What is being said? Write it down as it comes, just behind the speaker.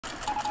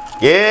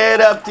Get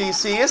up,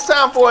 DC. It's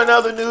time for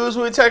another news.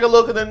 We take a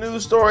look at the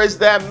news stories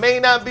that may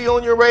not be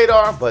on your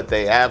radar, but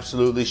they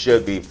absolutely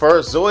should be.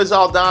 First, Zoe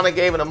Saldana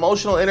gave an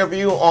emotional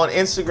interview on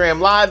Instagram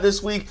Live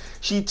this week.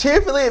 She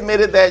tearfully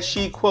admitted that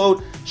she,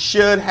 quote,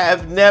 should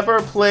have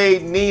never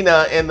played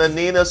Nina in the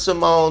Nina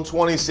Simone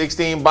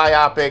 2016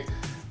 biopic,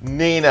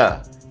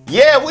 Nina.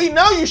 Yeah, we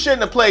know you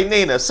shouldn't have played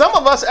Nina. Some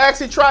of us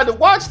actually tried to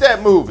watch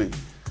that movie.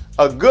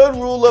 A good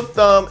rule of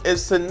thumb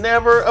is to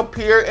never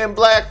appear in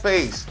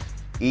blackface,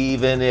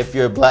 even if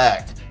you're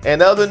black. In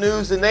other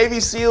news, the Navy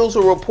SEALs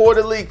will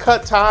reportedly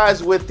cut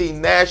ties with the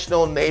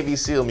National Navy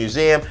SEAL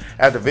Museum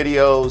after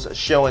videos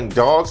showing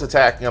dogs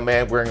attacking a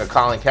man wearing a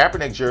Colin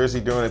Kaepernick jersey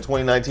during a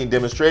 2019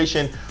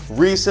 demonstration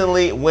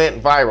recently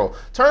went viral.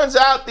 Turns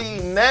out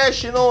the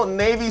National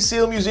Navy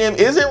SEAL Museum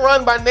isn't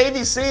run by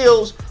Navy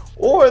SEALs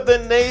or the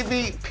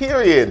Navy,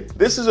 period.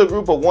 This is a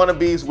group of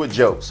wannabes with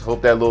jokes.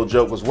 Hope that little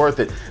joke was worth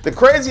it. The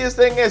craziest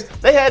thing is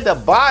they had to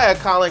buy a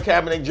Colin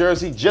Kaepernick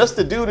jersey just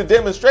to do the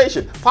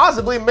demonstration,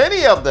 possibly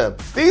many of them.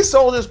 These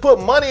soldiers put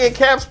money in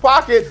Cap's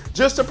pocket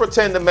just to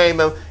pretend to maim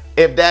him,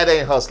 if that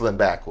ain't hustling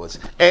backwards.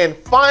 And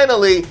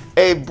finally,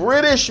 a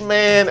British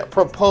man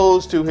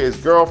proposed to his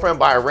girlfriend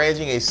by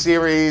arranging a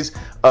series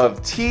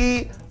of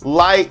tea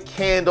light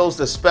candles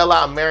to spell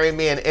out "marry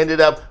me" and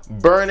ended up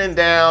burning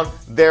down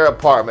their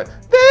apartment.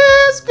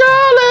 This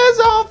girl is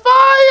on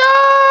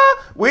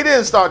fire. We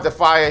didn't start the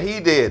fire, he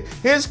did.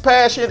 His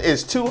passion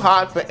is too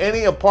hot for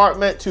any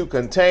apartment to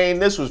contain.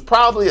 This was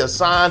probably a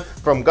sign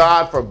from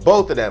God for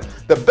both of them.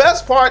 The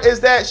best part is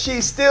that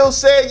she still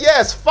said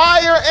yes,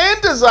 fire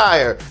and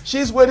desire.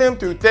 She's with him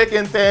through thick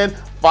and thin,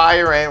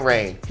 fire and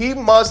rain. He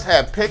must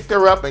have picked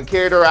her up and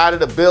carried her out of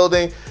the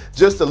building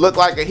just to look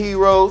like a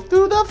hero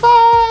through the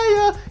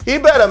fire. He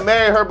better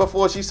marry her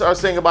before she starts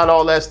singing about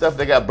all that stuff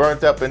that got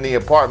burnt up in the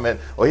apartment,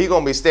 or he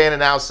gonna be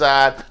standing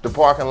outside the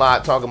parking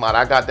lot talking about,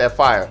 I got that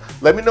fire.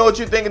 Let me know what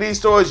you think of these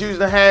stories using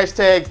the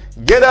hashtag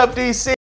GetUpDC.